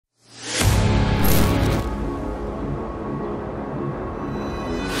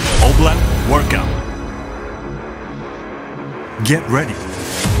Get ready.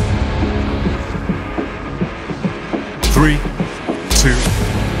 3, 2,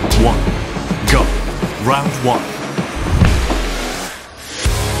 1, go. Round 1.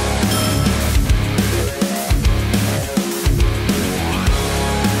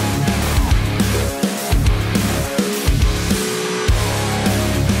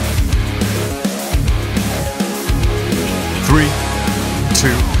 3, 2,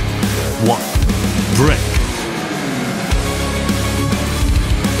 1, break.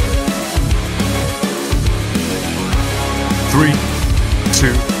 3,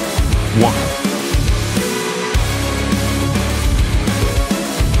 2, 1.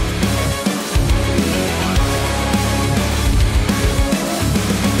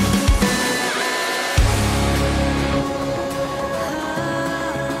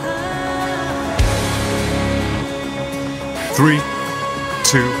 3,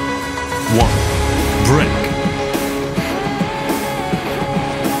 2, 1, break.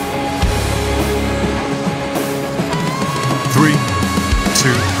 3,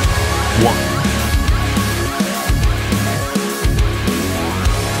 2, 1.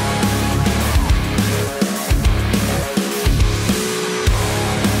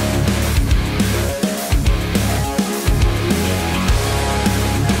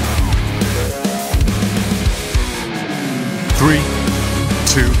 3,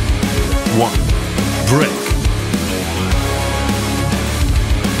 2, 1, break.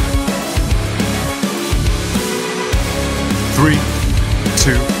 3,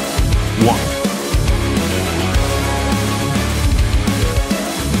 2, 1.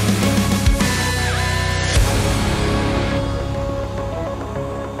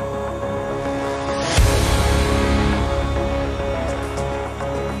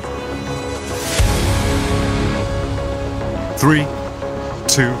 3,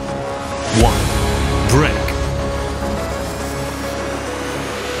 2, 1, break.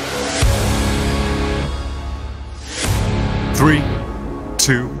 3,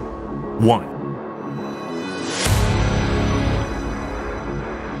 2, 1.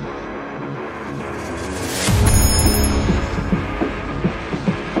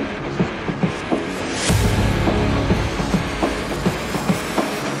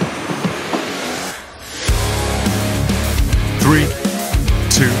 3,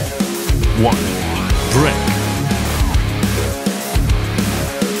 2, 1, break.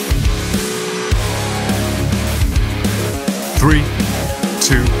 3,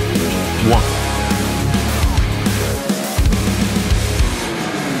 2, 1.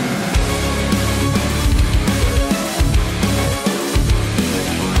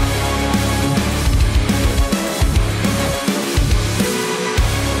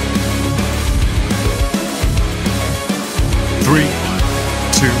 3,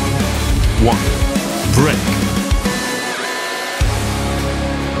 2, 1, break.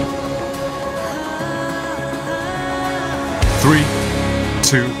 3,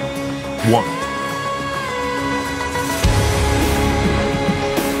 2, 1.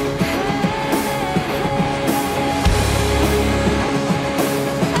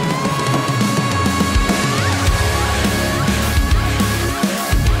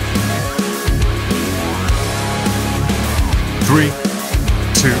 3,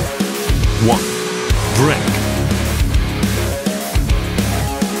 2, 1, break.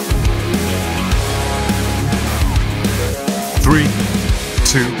 3,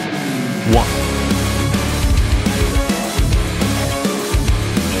 2, 1.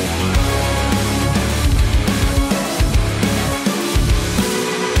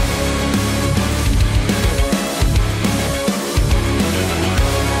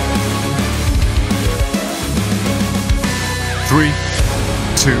 3,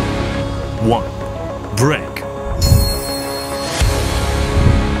 2, 1, break.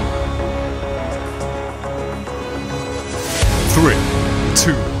 3,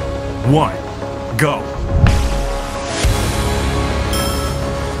 2, 1, go.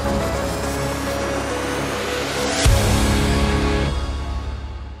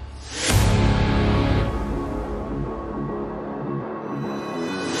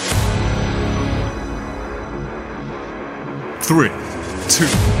 3, 2,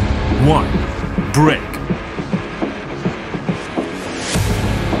 1, break.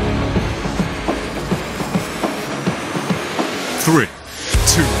 3,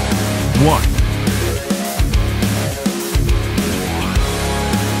 2, 1.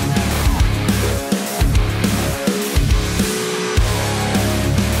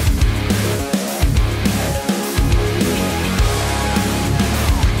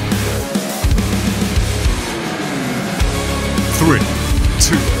 3,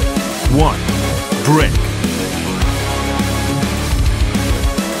 2, 1, break.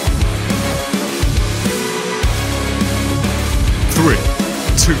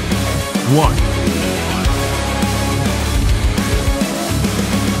 2, 1.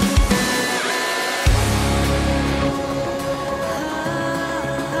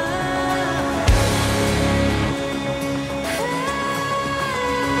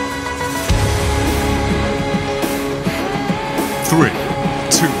 Three,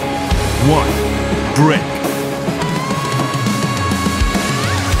 two, one, break.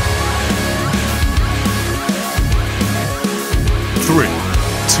 Three,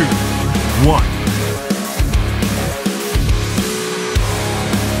 two, one.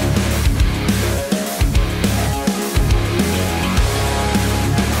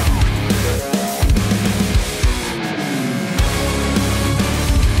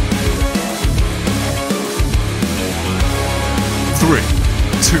 Three,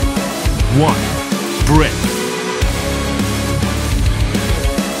 two, one, break.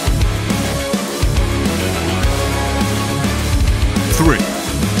 Three,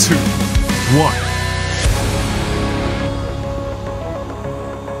 two, one.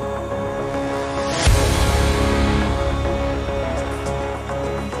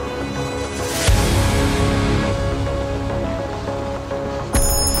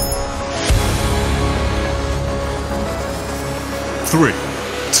 Three,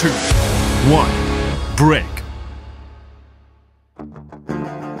 two, one, break.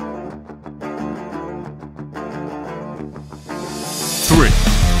 Three,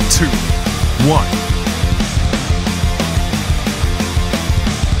 two, one.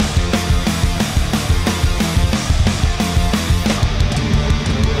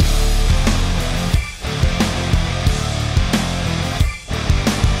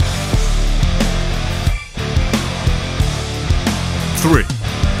 Three,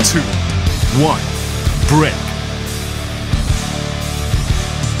 two, one, break.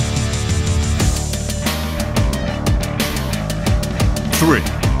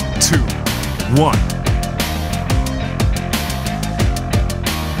 Three, two, one.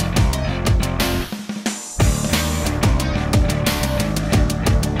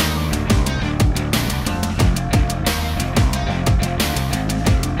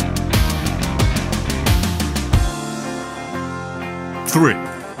 Three,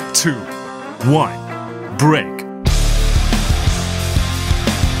 two, one, break.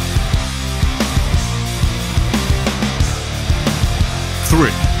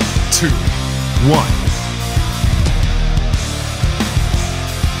 Three, two, one.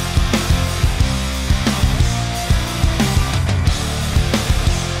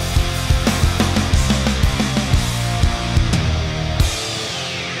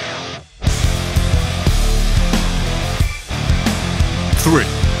 Three,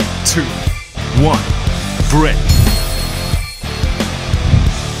 two, one, break.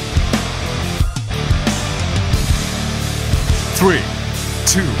 Three,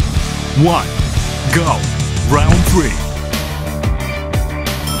 two, one, go. Round three.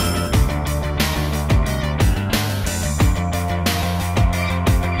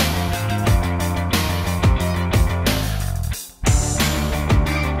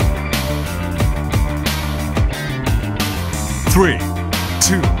 Three,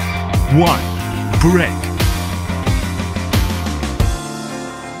 two, one, break.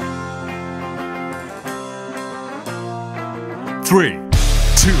 Three,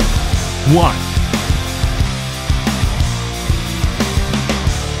 two, one.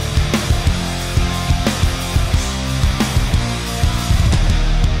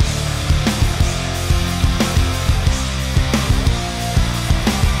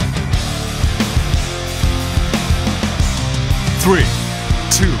 Three,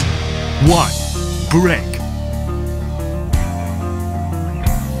 two, one, break.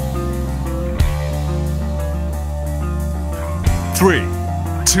 Three,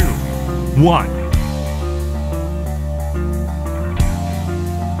 two, one.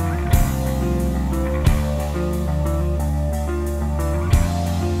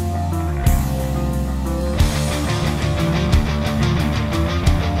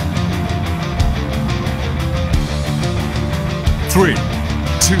 Three,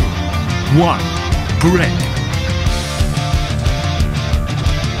 two, one, break.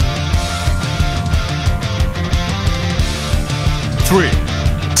 Three,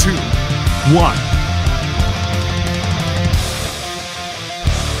 two, one.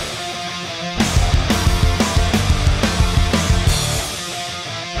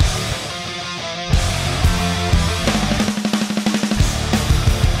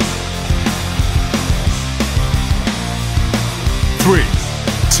 Three,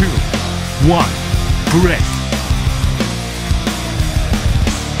 two, one, break.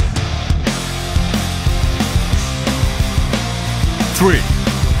 Three,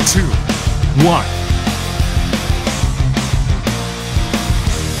 two, one.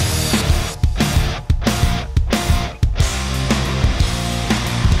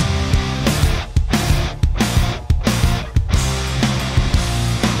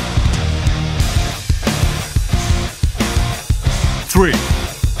 Three,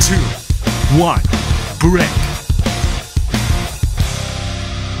 two, one, break.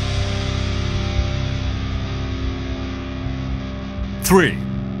 Three,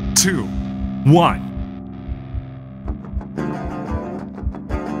 two, one.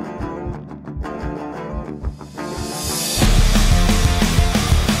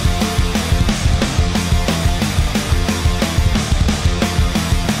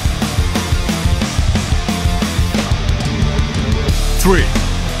 Three,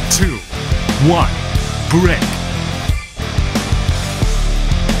 two, one, break.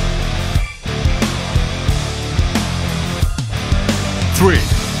 Three,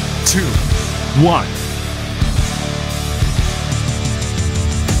 two, one.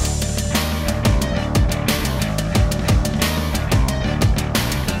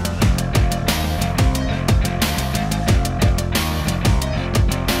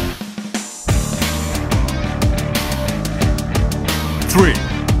 Three,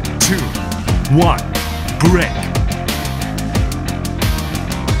 two, one, break.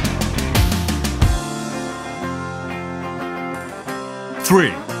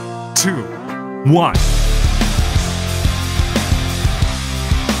 Three, two, one.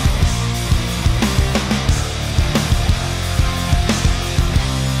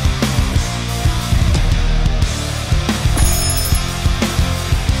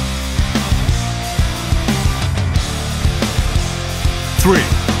 Three,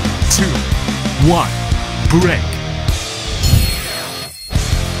 two, one, break.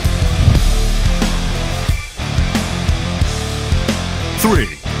 Three,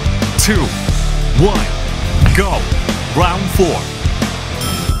 two, one, go. Round four.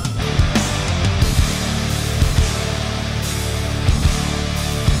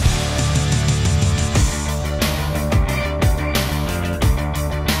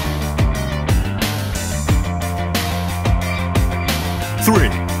 Three,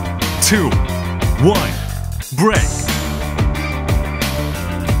 two, one, break.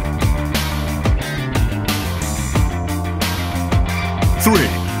 Three,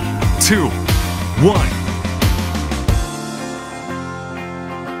 two, one.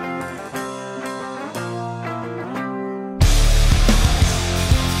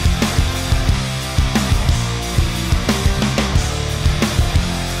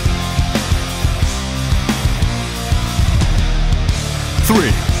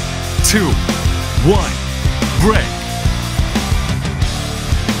 Three, two, one, break.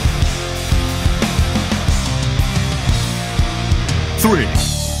 Three,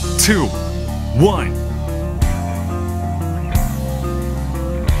 two, one.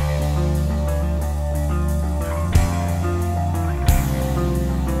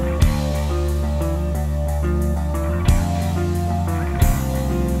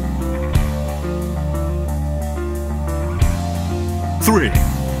 Three,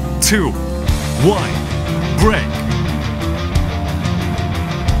 two, one, break.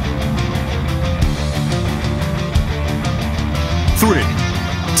 Three,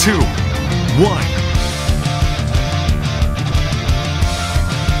 two, one.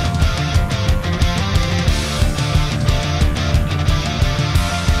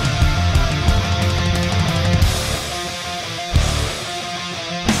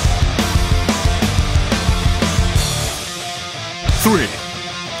 Three,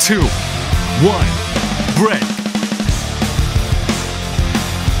 two, one, break.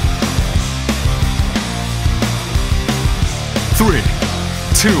 Three,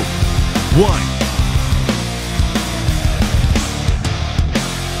 two, one.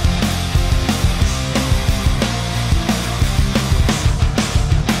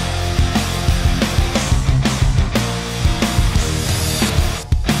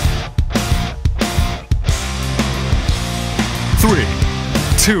 Three,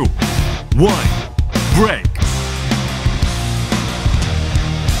 two, one, break.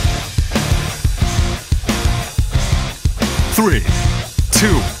 Three,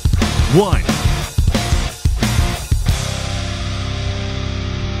 two, one.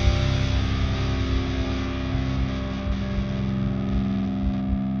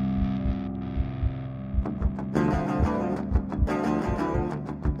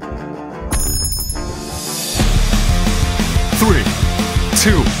 Three,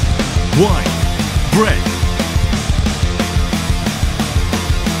 two, one, break.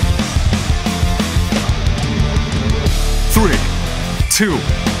 Three, two,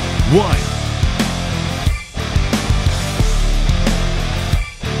 one.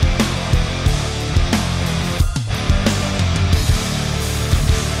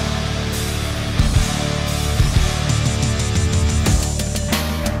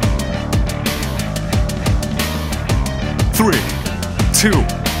 Three, two,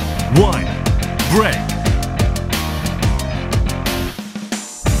 one, break.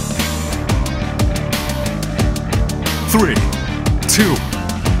 Three, two,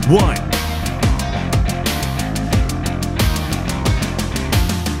 one.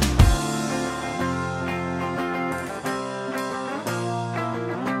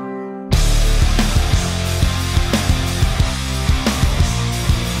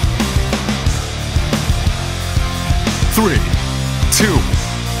 Three, two,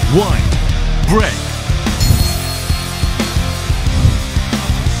 one, break.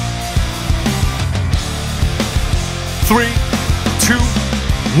 Three, two,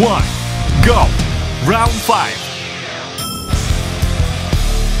 one, go. Round five.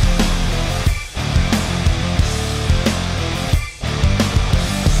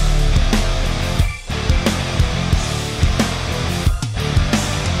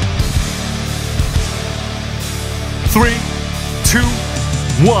 Three, two,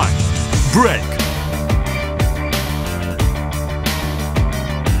 one, break.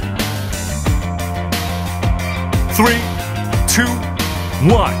 Three, two,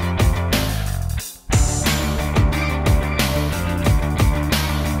 one.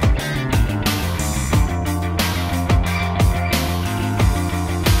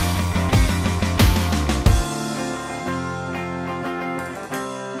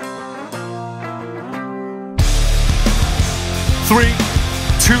 Three,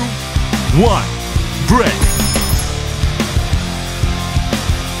 two, one, break.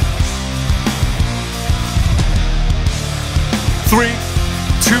 Three,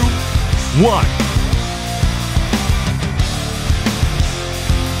 two, one.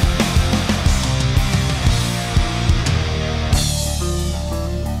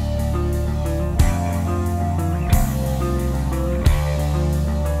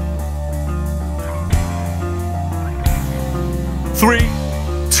 Three,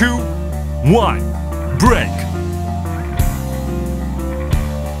 two, one, break.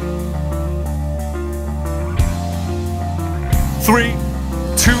 Three,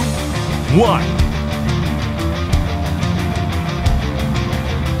 two, one.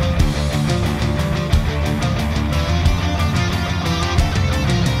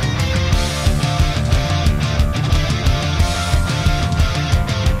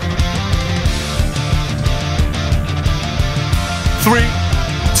 Three,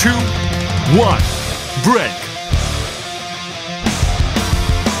 two, one, break.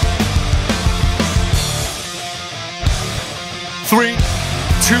 Three,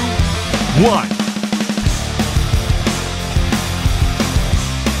 two, one.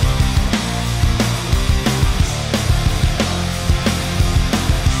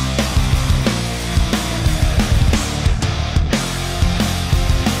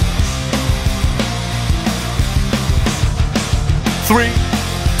 Three,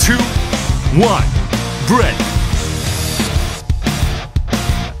 two, one, break.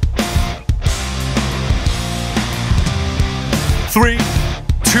 Three,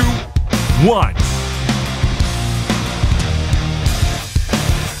 two, one.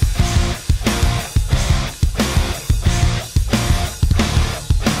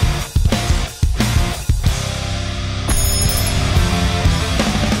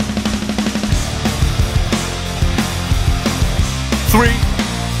 Three,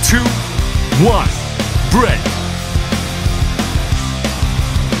 two, one, break.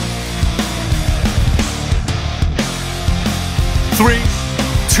 Three,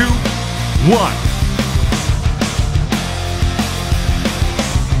 two, one.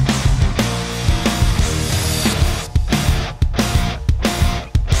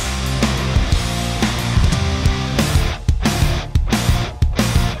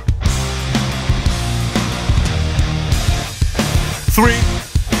 Three,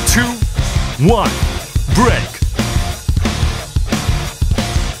 two, one, break.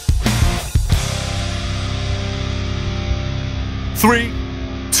 Three,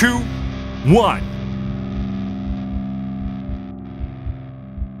 two, one.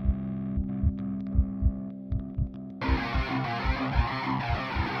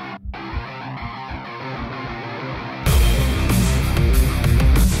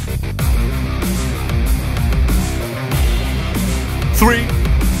 Three,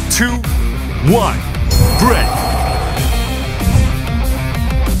 two, one, break.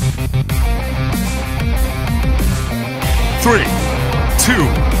 Three, two,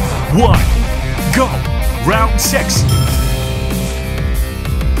 1. Go. Round 6.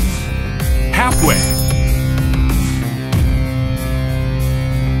 Halfway.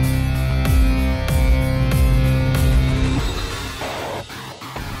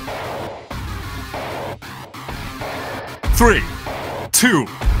 3, 2,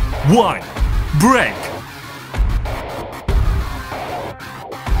 1. Break.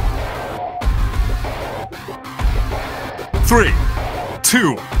 3,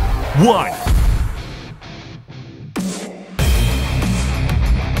 2, 1.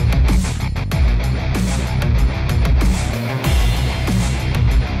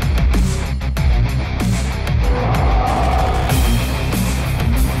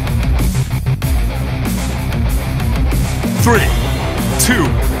 3, 2,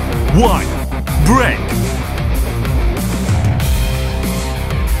 1. Break.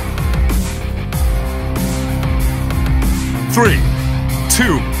 3,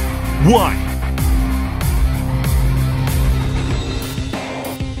 2, 1.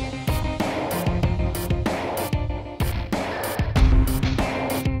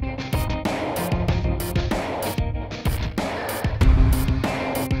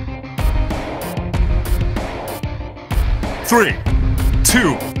 3,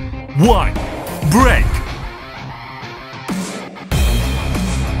 2, 1. Break.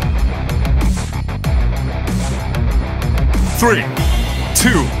 3,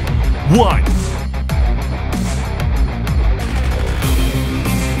 2, 1.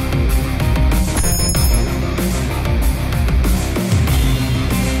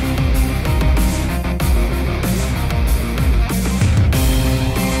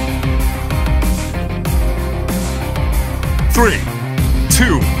 3,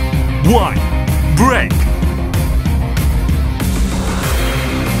 2, 1. Break.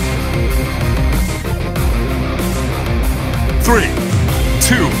 3,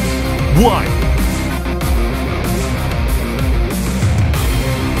 2, 1.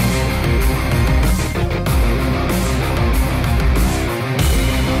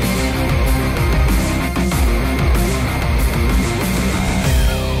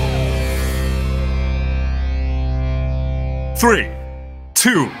 3,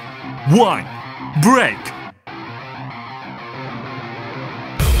 2, 1. Break.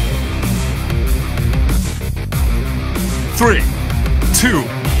 3, 2,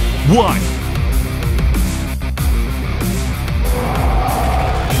 1.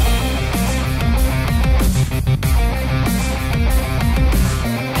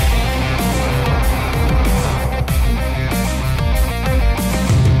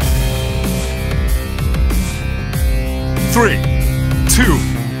 3, 2,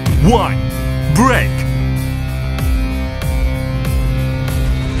 1. Break.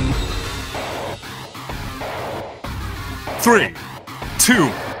 3, 2,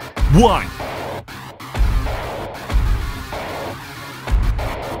 1.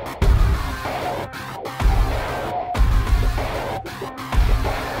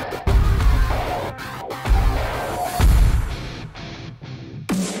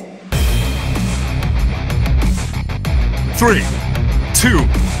 3, 2,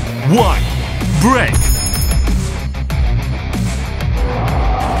 1. Break.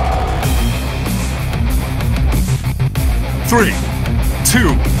 3, 2,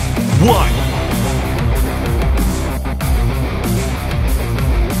 1.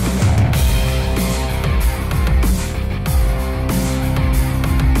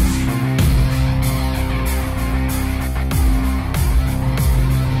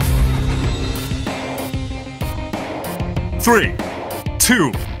 3,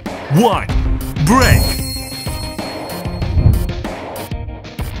 2, 1. Break.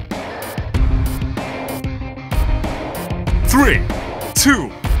 3, 2,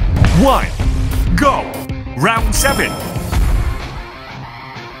 1. Go. Round 7.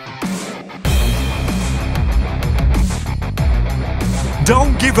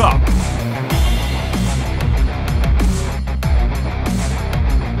 Don't give up.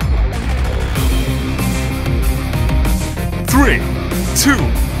 3, 2,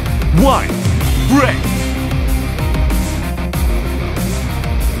 1. Break.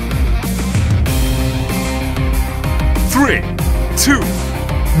 3, 2,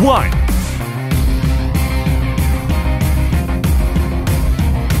 1.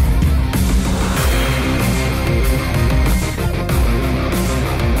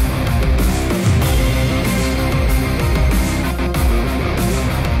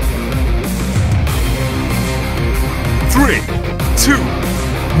 3, 2,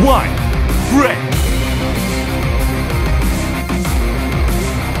 1. Break.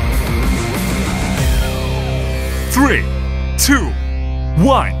 3, 2,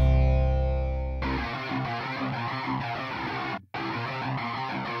 1.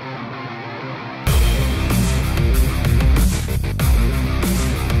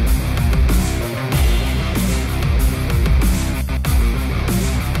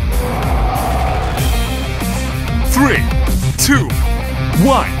 3, 2,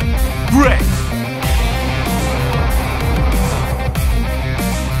 1, break.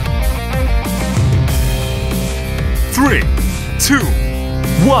 Three, two,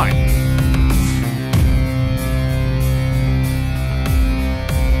 one.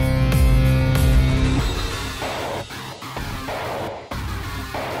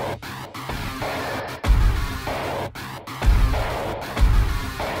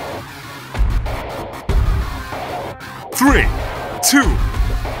 Three, two,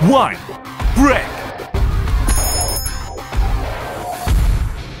 one, break.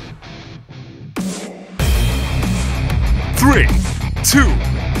 Three, two,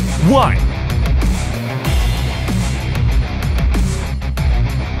 one.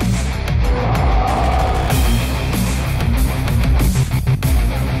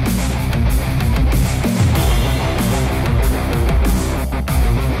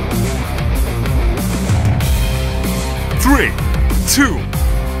 Three, two,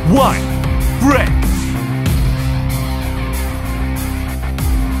 one, break.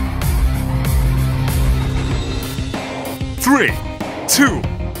 Three, two,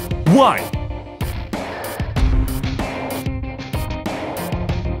 one.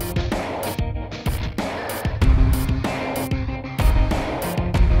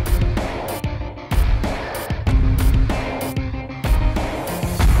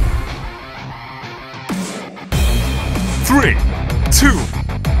 Three, two,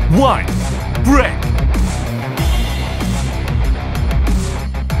 one, break.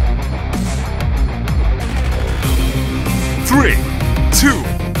 Three, two,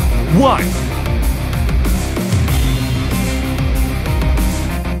 one.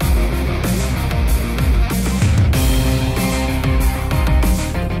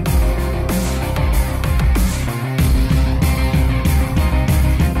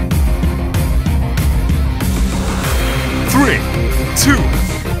 Three, two,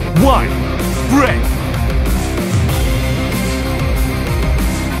 one, break.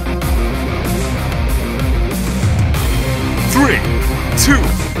 Three, two,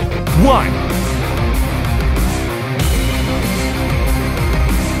 one.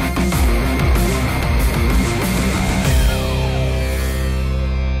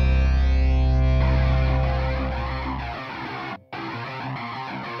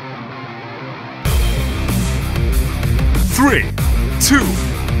 Three, two,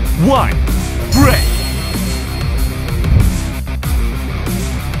 one, break.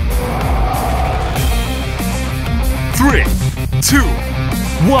 Three, two,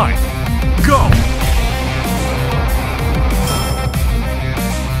 one, go.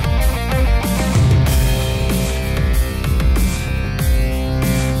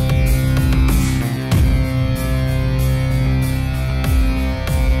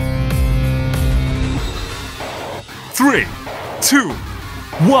 Three, two,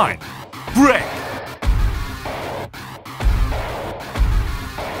 one, break.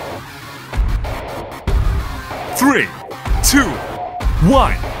 Three, two,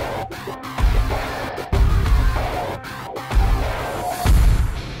 one.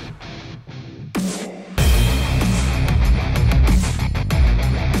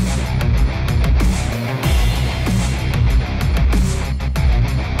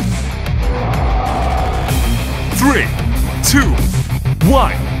 Three, two,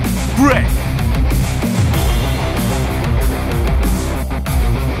 one, break.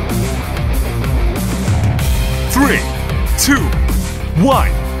 Three, two,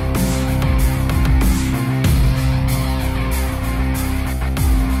 one.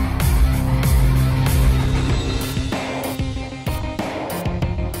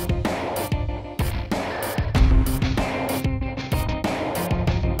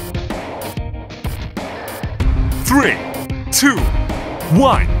 Three, two,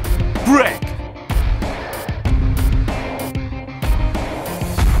 one, break.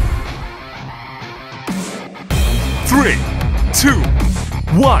 Three, two,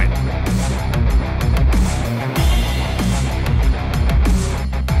 one.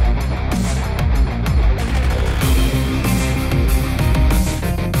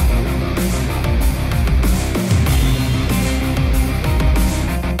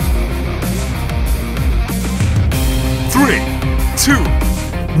 Three, two,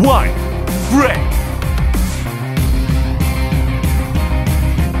 one, break.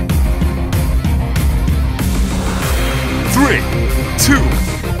 Three, two,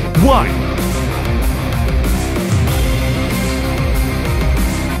 one.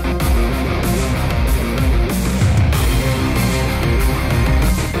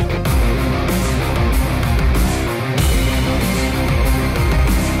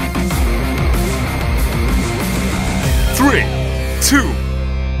 2,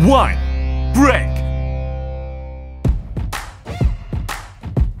 1, break.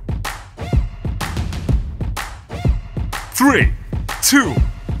 Three, two,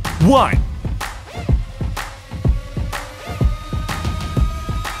 one.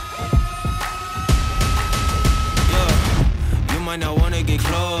 You might not wanna get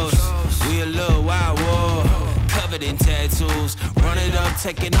close. We a little wild war, covered in tattoos. Run it up,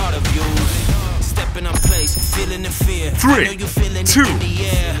 taking all the views. Stepping up place, feeling the fear. Three, I know you feeling two, it in the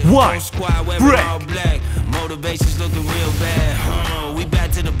air. one, Whole squad wearing break. all black. Motivation's looking real bad. We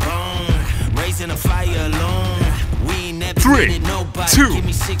back to the bone, raising a fire alone. We ain't never Three, needed nobody. two, Give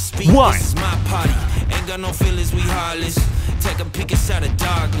me 6 feet, one. this is my party. Ain't got no feelings, we heartless. Take a peek inside the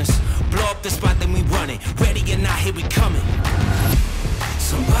darkness. Blow up the spot, then we running. Ready or not, here we coming.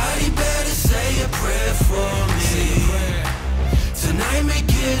 Somebody better say a prayer for me. Tonight may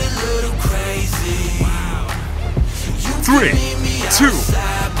get a little crazy. You can Three, meet me two,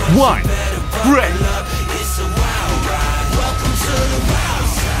 outside, but one, you better buckle break. up. It's a wild ride. Welcome to the wild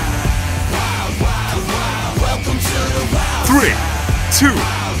side. Welcome to the wild side. 3, 2,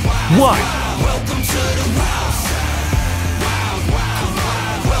 1. Welcome to the wild side.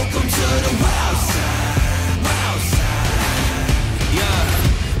 Welcome to the wild side. Wild side.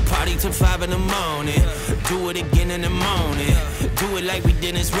 Yeah. Party till 5 in the morning. Do it again in the morning. Do it like we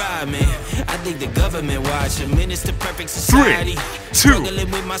did this ride, man. I think the government watching. Minister perfect society. 3, 2,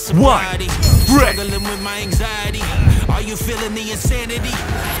 Struggling with my sobriety. 1, break. Struggling with my anxiety. Are you feeling the insanity?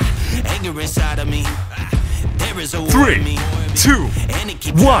 Anger inside of me. There is a war 3, in me. 2, And it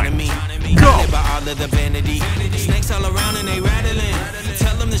keep 1, drowning me. go. Blinded by all of the vanity. Snakes all around and they rattling.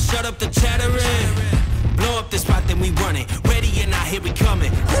 Tell them to shut up the chattering. Blow up the spot, then we running. Ready or not, here we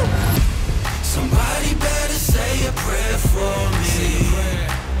coming. Somebody better say a prayer for me.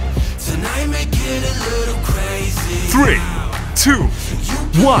 Tonight may get a little crazy. 3, 2, You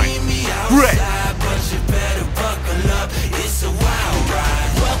can 1, meet me break. outside, but you better buckle up. It's a wild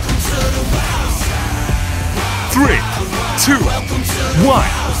ride. Welcome to the wild side. 3, 2, 1. Welcome to the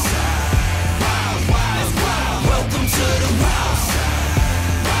wild side. Welcome to the wild side.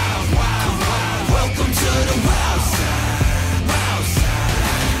 Welcome to the wild side. Wild side.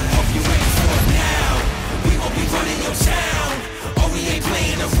 Hope you're ready for it now. We gon' be running your town. Oh, we ain't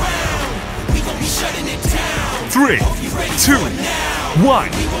playing around. We gon' be shutting it down. 3, Hope you're ready 2, for it now. 1,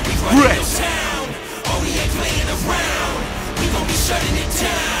 We gon' be running break. your town. Oh, we ain't playing around. We gon' be shutting it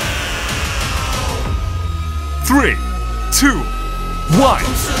down. 3, 2, 1.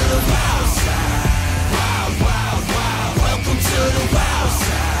 Welcome to the wild side. Welcome to the wild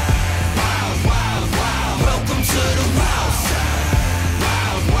side. Welcome to the wild side.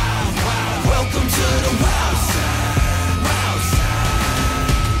 Welcome to the wild side. Wild side.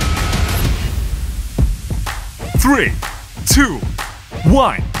 3, 2,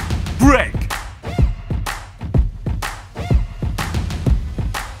 1, break.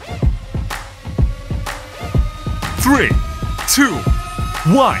 Three, 2,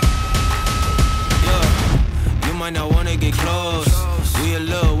 1. Yeah, you might not wanna get close. We a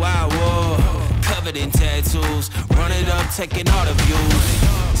little wild war, covered in tattoos. Run it up, taking all the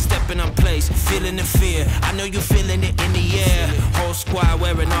views. Stepping up place, feeling the fear. I know you feeling it in the air. Whole squad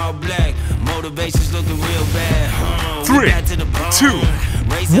wearing all black. Motivation's looking real bad. We 3, back to the bone, 2,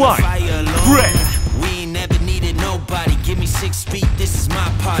 raising 1, the fire alone. break. We ain't never needed nobody. Give me 6 feet, this is my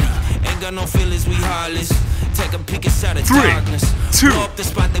party. Ain't got no feelings, we heartless. Take a peek inside the 3, darkness. 2, Blow up the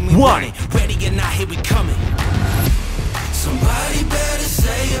spot, then we 1. running. Ready or not, here we coming. Somebody better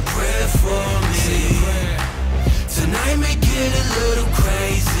say a prayer for me. Tonight may get a little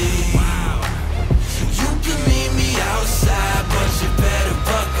crazy. You can meet me outside, but you better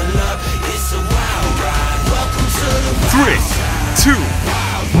buckle up. It's a wild ride. Welcome to the wild 3, side. 2,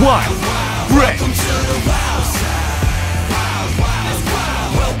 1, break. Welcome to the wild side.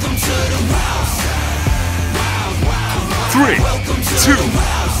 Welcome to the wild side. 3, 2,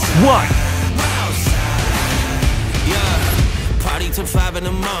 1. Yeah, party till 5 in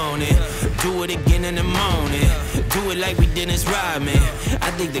the morning. Do it again in the morning. Do it like we did this ride, man.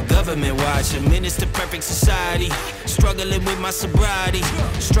 I think the government watching. Minister perfect society. Struggling with my sobriety.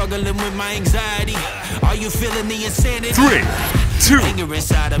 Struggling with my anxiety. Are you feeling the insanity? 3, 2, Anger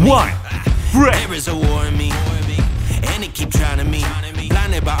inside of me. 1, break. There is a war in me. And it keep drowning me.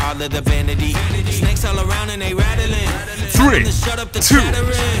 Blinded by all of the vanity. Snakes all around and they rattling. Tell 3, them to shut up the 2,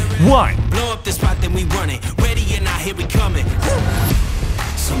 chattering. 1. Blow up the spot, then we running. Ready or not, here we coming.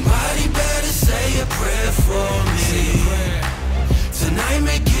 Somebody better say a prayer for me. Tonight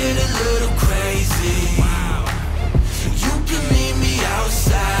may get a little crazy. You can meet me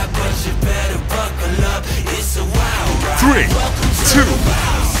outside, but you better buckle up. It's a wild ride. 3, Welcome two,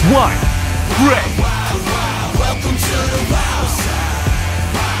 one, break. Welcome to the wild side.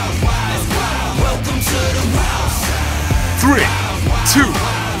 Welcome to the wild side. 3, 2,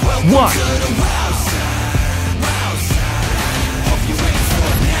 1. Wild side. Hope you ready for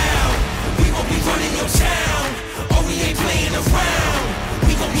it now. We gon' be running your town. Oh, we ain't playing around.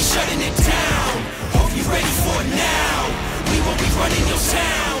 We gon' be shutting it down. Hope you ready for it now. We gon' be running your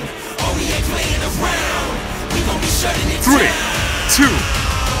town. Oh, we ain't playing around. We gon' be shutting it 3, down. 2,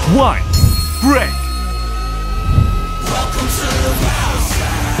 1, break. Welcome to the wild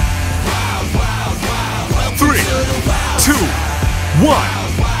side. 3, 2, 1,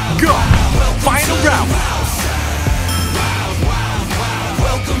 go. Final round.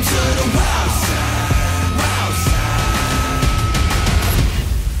 Welcome to the wild side. Wild side.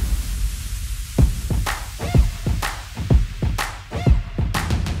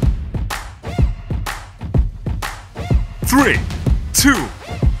 3, 2,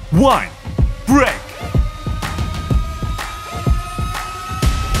 1, break.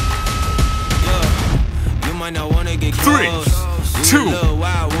 You might not wanna get 3, close. 2,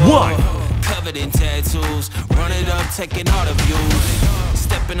 1. Covered in tattoos, run it up, taking all the views.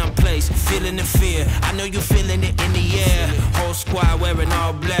 Stepping on place, feeling the fear. I know you feeling it in the air. Whole squad wearing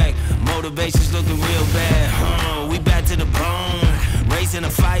all black. Motivation's looking real bad. We back to the bone, raising a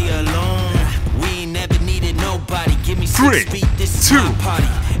fire alone. We ain't never needed nobody. Give me 3, 6 feet, this is 2, my party.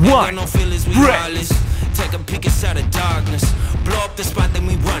 Ain't 1, got no feelings, we break. heartless. Take a peek inside the darkness. Blow up the spot, then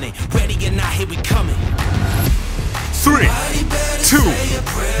we running. Ready or not, here we coming. 3, 2,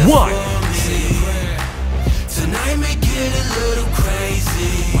 1. Tonight may get a little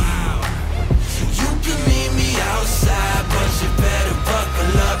crazy. You can meet me outside, but you better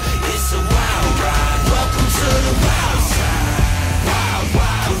buckle up. It's a wild ride. Welcome to the wild side.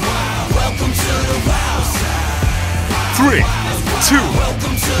 Welcome to the wild side. 3, 2,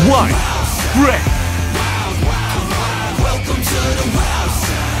 1, break. Welcome to the wild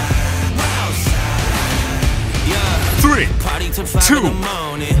side. 3, Party till 5 2, in the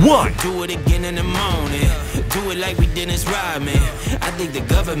morning. 1. Do it again in the morning. Do it like we did this ride, man. I think the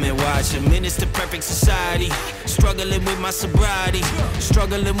government watching. Man, it's the perfect society. Struggling with my sobriety.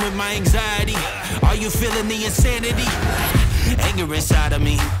 Struggling with my anxiety. Are you feeling the insanity? Anger inside of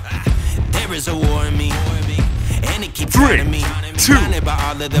me. There is a war in me. And it keeps 3, turning me. 2, Blinded by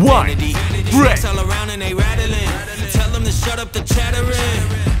all of the 1, vanity. break. Snakes all around and they rattling. Tell them to shut up the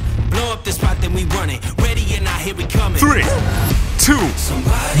chattering. Blow up the spot, then we run it. Ready or not, here we coming. 3, 2,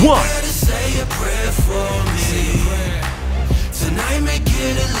 1. Say a prayer for me. Tonight may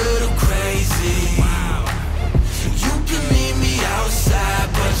get a little crazy. You can meet me outside,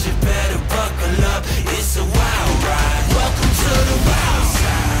 but you better buckle up. It's a wild ride. Welcome to the wild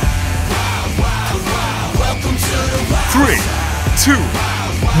side. Welcome to the wild 3, 2,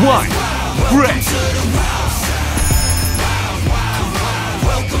 1, break. to the wild side.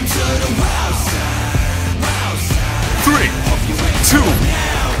 Welcome to the wild side. 3, 2,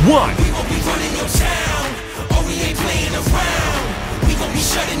 1. We gon' be running your town. Oh, we ain't playing around. We gon' be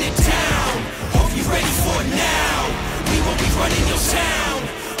shutting it down. Hope you ready for it now. We gon' be running your town.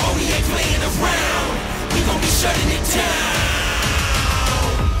 Oh, we ain't playing around. We gon' be shutting it down.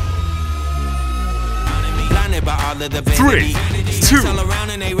 Blinded by all of the 3, vanity. 2, Snakes all around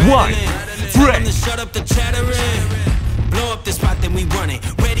and they 1, rattling. Tell them break. to shut up the chattering. Blow up the spot, then we run it.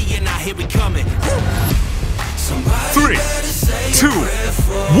 Ready or not, here we coming. 3, 2,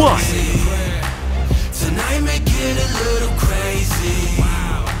 1. Tonight may get a little crazy.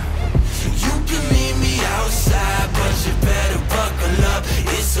 You can meet me outside, but you better buckle up.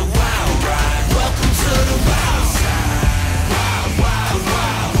 It's a wild ride. Welcome to the wild side.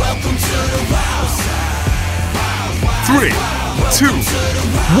 Welcome to the wild side. 3, 2,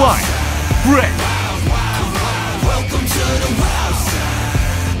 1, break. Welcome to the wild side.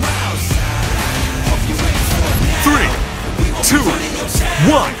 3, 2,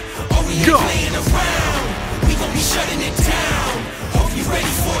 1, go. Playing around. We gon' be shutting it down. Hope you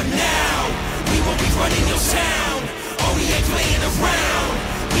ready for it now. We won't be running your town. Oh, we ain't playing around.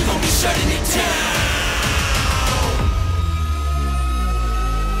 We gon' be shutting it down.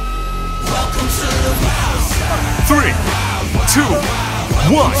 Welcome to the wild side. 3, 2,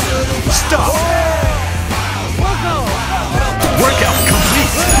 1, stop. Workout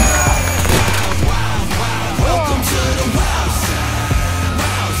complete. Welcome to the wild side.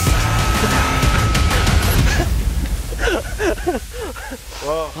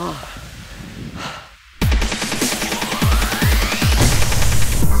 와.